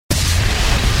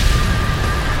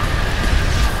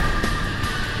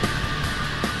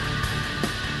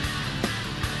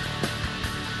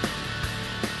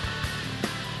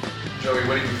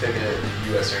what do you think of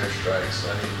the U.S. airstrikes?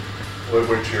 I mean,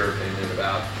 what's your opinion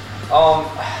about?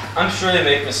 I'm sure they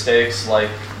make mistakes, like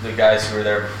the guys who were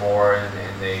there before,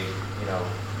 and they,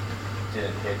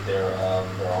 didn't hit their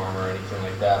armor or anything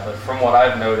like that. But from what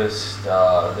I've noticed,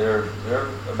 they're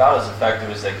about as effective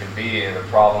as they can be, and the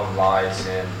problem lies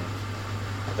in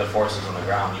the forces on the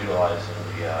ground utilizing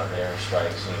the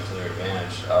airstrikes to their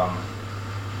advantage.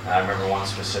 I remember one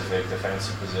specific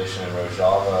defensive position in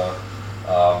Rojava.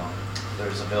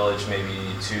 There's a village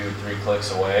maybe 2-3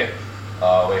 clicks away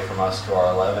from us to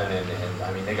our 11, and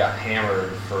I mean they got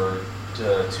hammered for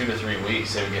 2 to 3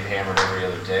 weeks. They would get hammered every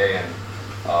other day, and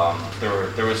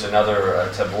there was another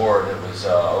tabor that was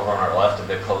over on our left, a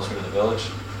bit closer to the village.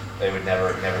 They would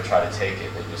never try to take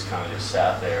it. They just kind of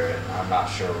sat there, and I'm not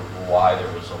sure why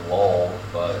there was a lull,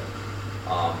 but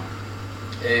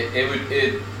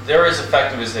they're as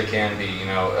effective as they can be.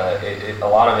 A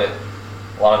lot of it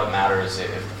matters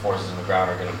if the forces on the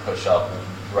ground are going to push up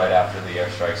right after the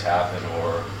airstrikes happen,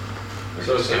 or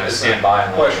they're just going to stand by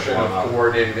and let question of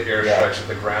coordinating the airstrikes with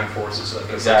the ground forces so that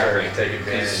the exactly military can take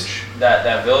advantage.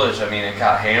 That village, I mean, it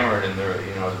got hammered and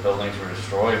the buildings were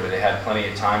destroyed, but they had plenty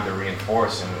of time to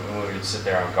reinforce. And when we would sit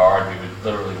there on guard, we would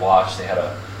literally watch. They had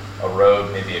a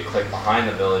road maybe a click behind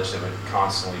the village that would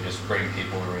constantly just bring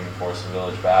people to reinforce the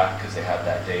village back because they had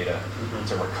that data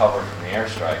to recover from the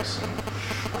airstrikes. And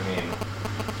I mean,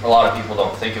 a lot of people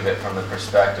don't think of it from the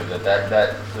perspective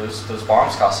that those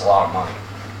bombs cost a lot of money.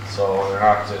 So they're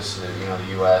not just, the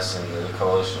U.S. and the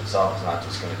coalition itself is not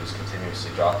just going to just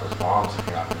continuously drop those bombs if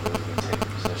you're not going to really take a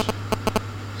position.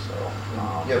 So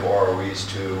you have ROEs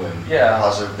too, and they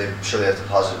have to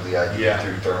positively ID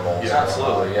through thermals. Yeah,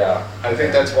 absolutely, yeah. I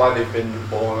think that's why they've been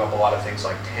blowing up a lot of things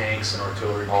like tanks and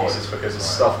artillery pieces, because it's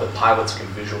stuff that pilots can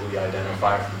visually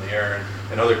identify from the air. And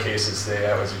in other cases,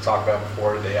 as we talked about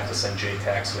before, they have to send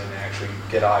JTACs in and actually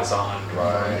get eyes on,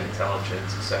 confirm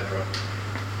intelligence, etc.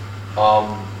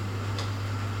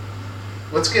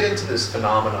 Let's get into this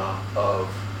phenomena of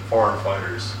foreign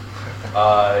fighters.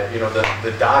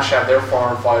 The Daesh have their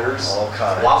foreign fighters,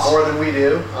 a lot more than we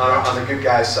do on the good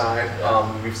guys' side.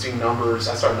 We've seen numbers.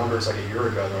 I saw numbers like a year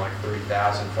ago. They're like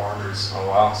 30,000 foreigners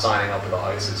signing up with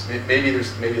ISIS. Maybe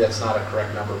that's not a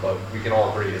correct number, but we can all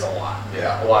agree it's a lot.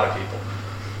 Yeah, a lot of people.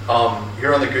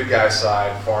 Here on the good guys'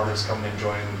 side, foreigners coming and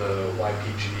joining the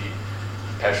YPG,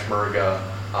 Peshmerga.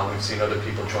 We've seen other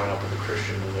people join up with the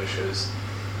Christian militias.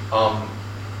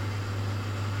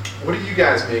 What do you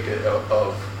guys make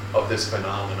of this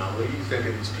phenomenon? What do you think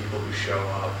of these people who show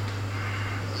up?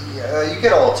 Yeah, you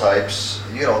get all types.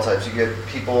 You get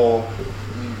people.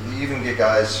 You even get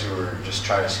guys who are just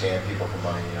trying to scam people for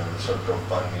money. Sort of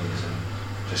GoFundMes and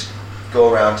just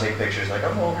go around, take pictures. Like,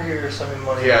 I'm over here, send me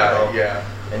money. Yeah.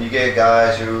 And you get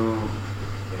guys who,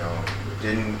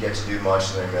 didn't get to do much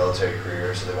in their military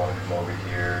career, so they want to come over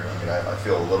here. I mean, I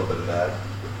feel a little bit of that.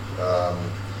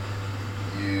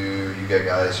 You get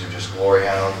guys who are just glory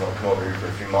hounds, want to come over here for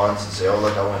a few months and say, oh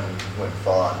look, I went and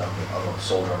fought, and I'm a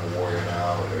soldier, I'm a warrior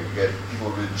now. Or you get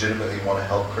people who legitimately want to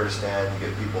help Kurdistan. You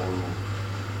get people who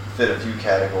fit a few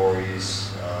categories.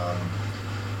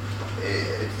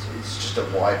 It's just a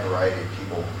wide variety of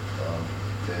people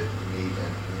that you meet,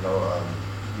 and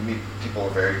you meet people who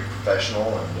are very professional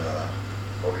and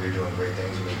over here doing great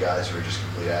things. You meet guys who are just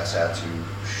complete asshats who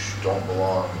don't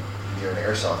belong near an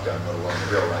airsoft gun, let alone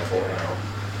a real rifle.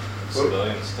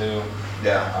 Civilians too.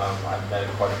 Yeah. I've met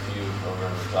quite a few over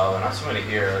in Rojava, not so many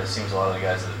here. It seems a lot of the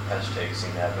guys that Pesh take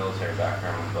seem to have military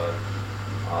background, but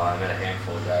I met a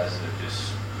handful of guys that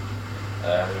just.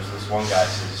 There was this one guy, I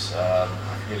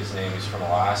forget his name. He's from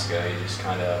Alaska. He just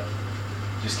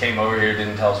came over here,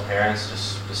 didn't tell his parents,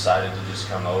 just decided to just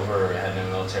come over. Had no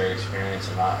military experience,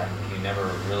 and he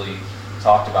never really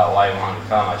talked about why he wanted to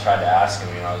come. I tried to ask him,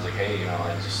 I was like, hey,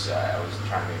 I was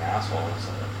trying to be an asshole.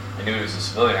 So I knew he was a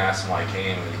civilian. I asked him why he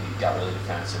came, and he got really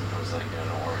defensive. I was like,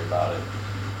 don't worry about it.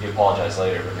 He apologized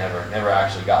later, but never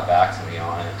actually got back to me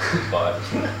on it. But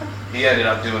he ended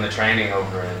up doing the training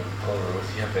over with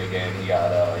Yippe again. He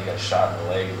got shot in the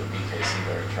leg with BKC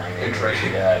during training. In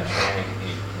training? Yeah, in training.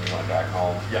 He went back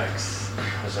home. Yikes.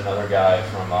 There's another guy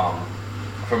from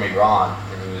Iran,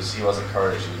 and he wasn't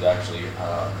Kurdish. He was actually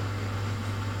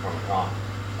from Iran.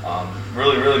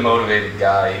 Really motivated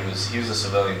guy. He was a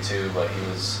civilian too, but he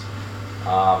was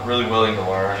really willing to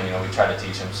learn. We tried to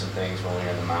teach him some things when we were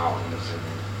in the mountains. And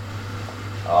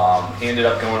he ended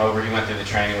up going over. He went through the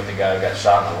training with the guy who got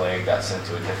shot in the leg, got sent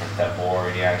to a different tabor,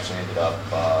 and he actually ended up.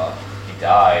 He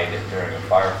died during a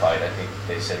firefight. I think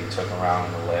they said he took a round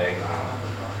in the leg,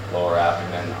 lower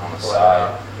abdomen on the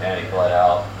side, and he bled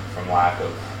out from lack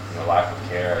of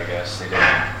care. I guess they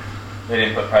they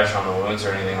didn't put pressure on the wounds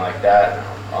or anything like that.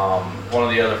 One of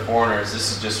the other foreigners,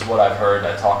 this is just what I've heard.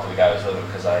 I talked to the guy who was with him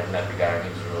because I had met the guy and he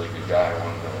was a really good guy. I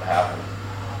wanted to know what happened.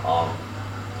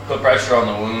 Put pressure on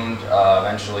the wound,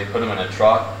 eventually put him in a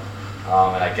truck.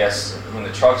 And I guess when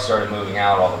the truck started moving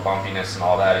out, all the bumpiness and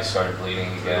all that, he started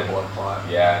bleeding again. Blood clot.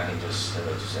 Yeah, and it just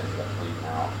ended up bleeding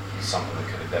out. It's something that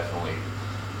he could have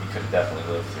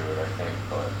definitely lived through it, I think.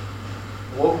 But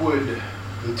what would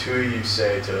the two of you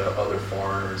say to other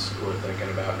foreigners who are thinking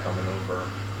about coming over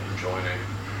and joining?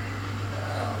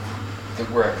 I think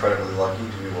we're incredibly lucky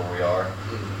to be where we are,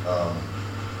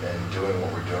 and doing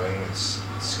what we're doing. It's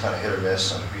kind of hit or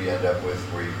miss on who you end up with,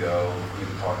 where you go, who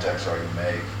the contacts are you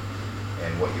make,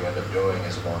 and what you end up doing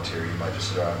as a volunteer. You might just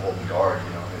sit around holding guard.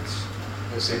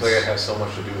 It seems like it has so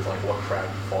much to do with like what crowd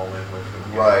you fall in with.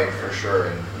 Right, for sure,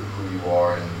 and who you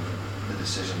are and the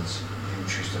decisions you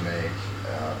choose to make.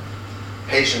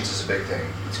 Patience is a big thing.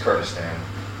 It's Kurdistan,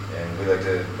 and we like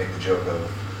to make the joke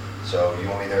of, so you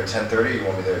want me there at 10:30? You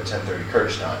want me there at 10:30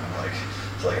 Kurdistan?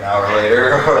 It's like an hour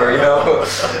later, or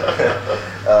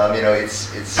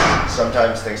it's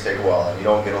sometimes things take a while, and you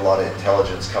don't get a lot of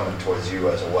intelligence coming towards you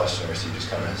as a Westerner, so you just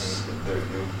kind of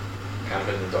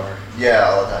in the dark. Yeah,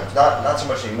 all the time. Not so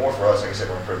much anymore for us. Like I said,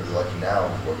 we're incredibly lucky now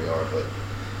where we are, but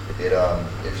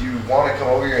if you want to come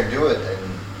over here and do it, and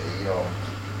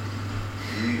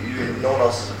no one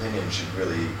else's opinion should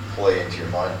really play into your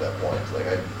mind at that point. Like,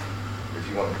 if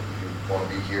you want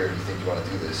to be here and you think you want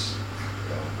to do this,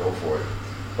 go for it.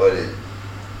 But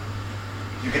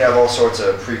you can have all sorts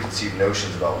of preconceived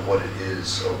notions about what it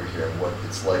is over here and what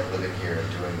it's like living here and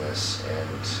doing this.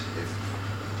 And if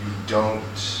you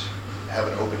don't have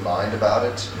an open mind about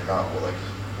it, and you're not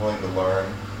willing to learn,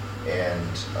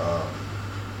 and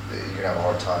you're gonna have a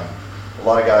hard time. A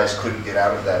lot of guys couldn't get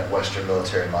out of that Western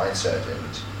military mindset,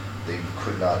 and they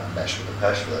could not mesh with the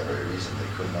Pesh for that very reason. They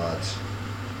could not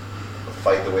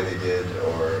fight the way they did,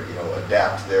 or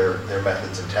adapt their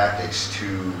methods and tactics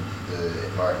to the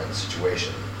environment and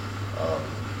situation.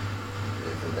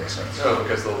 If it makes sense. No,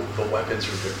 because the weapons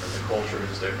are different, the culture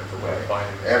is different, the way of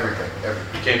fighting. Everything.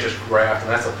 You can't just graft,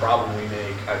 and that's the problem we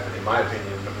make, in my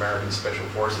opinion, American Special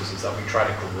Forces, is that we try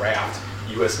to graft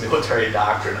U.S. military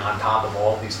doctrine on top of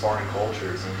all of these foreign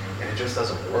cultures, and it just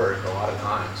doesn't work a lot of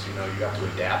times. You have to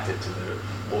adapt it to the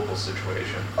local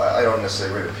situation. I don't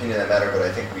necessarily have an opinion on that matter, but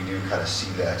I think we do kind of see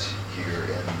that here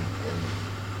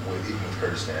even with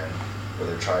Kurdistan, where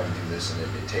they're trying to do this, and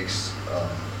it takes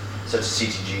such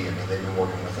CTG. I mean, they've been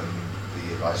working with them,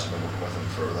 the advisors have been working with them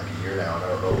for like a year now, and I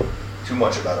don't know too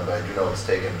much about them, but I do know it's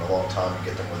taken a long time to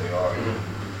get them where they are.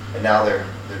 Mm-hmm. And now they're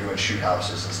doing shoot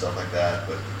houses and stuff like that,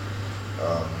 but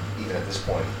even at this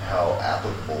point, how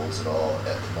applicable is it all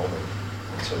at the moment?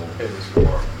 Until in this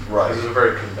war. Right. This is a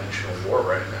very conventional war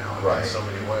right now in so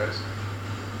many ways.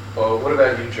 Well, what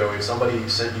about you, Joey? If somebody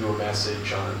sent you a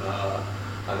message on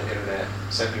the internet,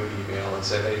 sent you an email and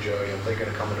said, "Hey, Joey, I'm thinking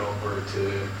of coming over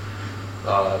to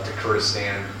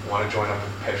Kurdistan. Want to join up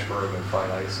with Peshmerga and fight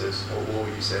ISIS?" What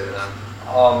would you say to them?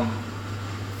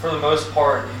 For the most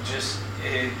part,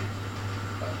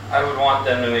 I would want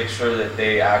them to make sure that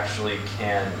they actually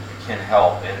can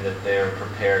help, and that they're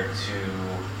prepared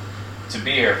to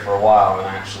be here for a while and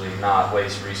actually not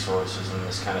waste resources and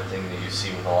this kind of thing that you see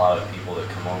with a lot of people that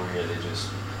come over here. They just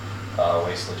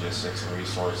waste logistics and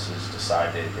resources,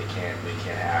 decide that they can't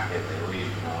hack it, they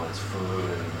leave. It's food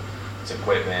and it's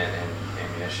equipment and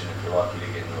ammunition if you're lucky to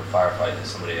get into a firefight that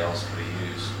somebody else could have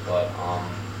used. But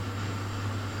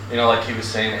like he was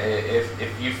saying,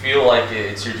 if you feel like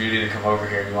it's your duty to come over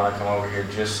here and you want to come over here,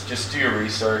 just do your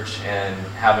research and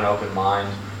have an open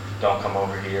mind. Don't come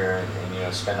over here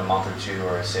and spend a month or two,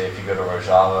 or say if you go to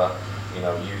Rojava,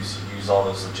 use all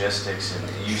those logistics and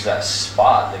use that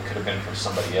spot that could have been for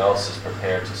somebody else is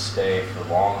prepared to stay for the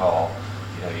long haul.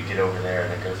 You get over there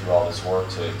and they go through all this work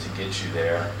to get you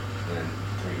there, and then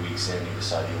 3 weeks in you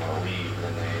decide you want to leave, and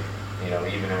then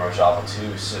they, even in Rojava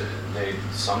too, so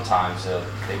sometimes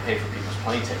they pay for people's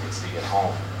plane tickets to get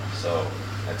home. So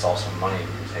that's also money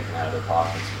that you're taking out of their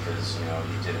pockets because you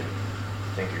didn't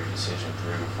think your decision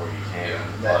through before you came.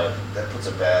 Yeah, that puts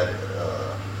a bad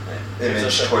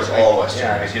image towards all Westerners.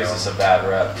 Yeah, it gives us a bad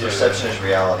rep. Perception is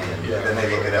reality, and then they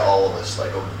look at all of us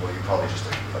like, oh, well, you're probably just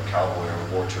a cowboy or a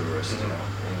war tourist. Mm-hmm.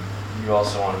 And you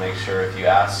also want to make sure if you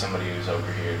ask somebody who's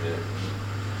over here to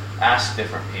ask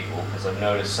different people, because I've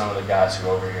noticed some of the guys who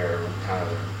are over here are kind of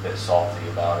a bit salty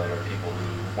about it, or people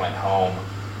who went home.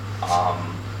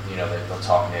 They'll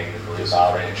talk negatively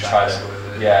about it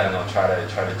and they'll try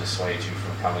to dissuade you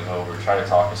from coming over. Try to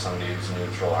talk to somebody who's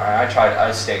neutral.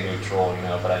 I stay neutral,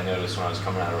 but I noticed when I was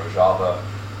coming out of Rojava,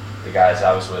 the guys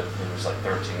I was with, there was like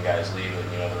 13 guys leaving.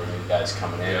 There were new guys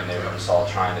coming in, and they were just all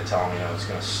trying to tell them, you know, it's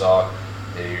gonna suck.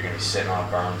 That you're gonna be sitting on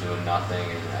a berm doing nothing,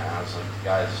 and I was like, the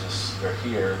guys they're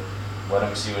here. Let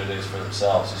them see what it is for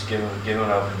themselves. Just give them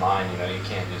an open mind. You know, you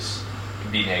can't just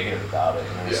be negative about it.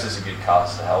 You know, this is a good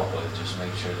cause to help with. Just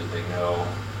make sure that they know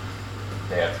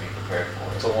they have to be prepared for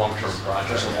it. It's a long-term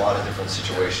project. There's a lot of different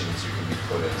situations you can be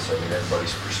put in, so I mean,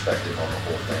 everybody's perspective on the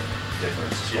whole thing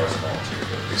differs as far as volunteer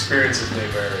goes. Experiences may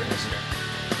vary.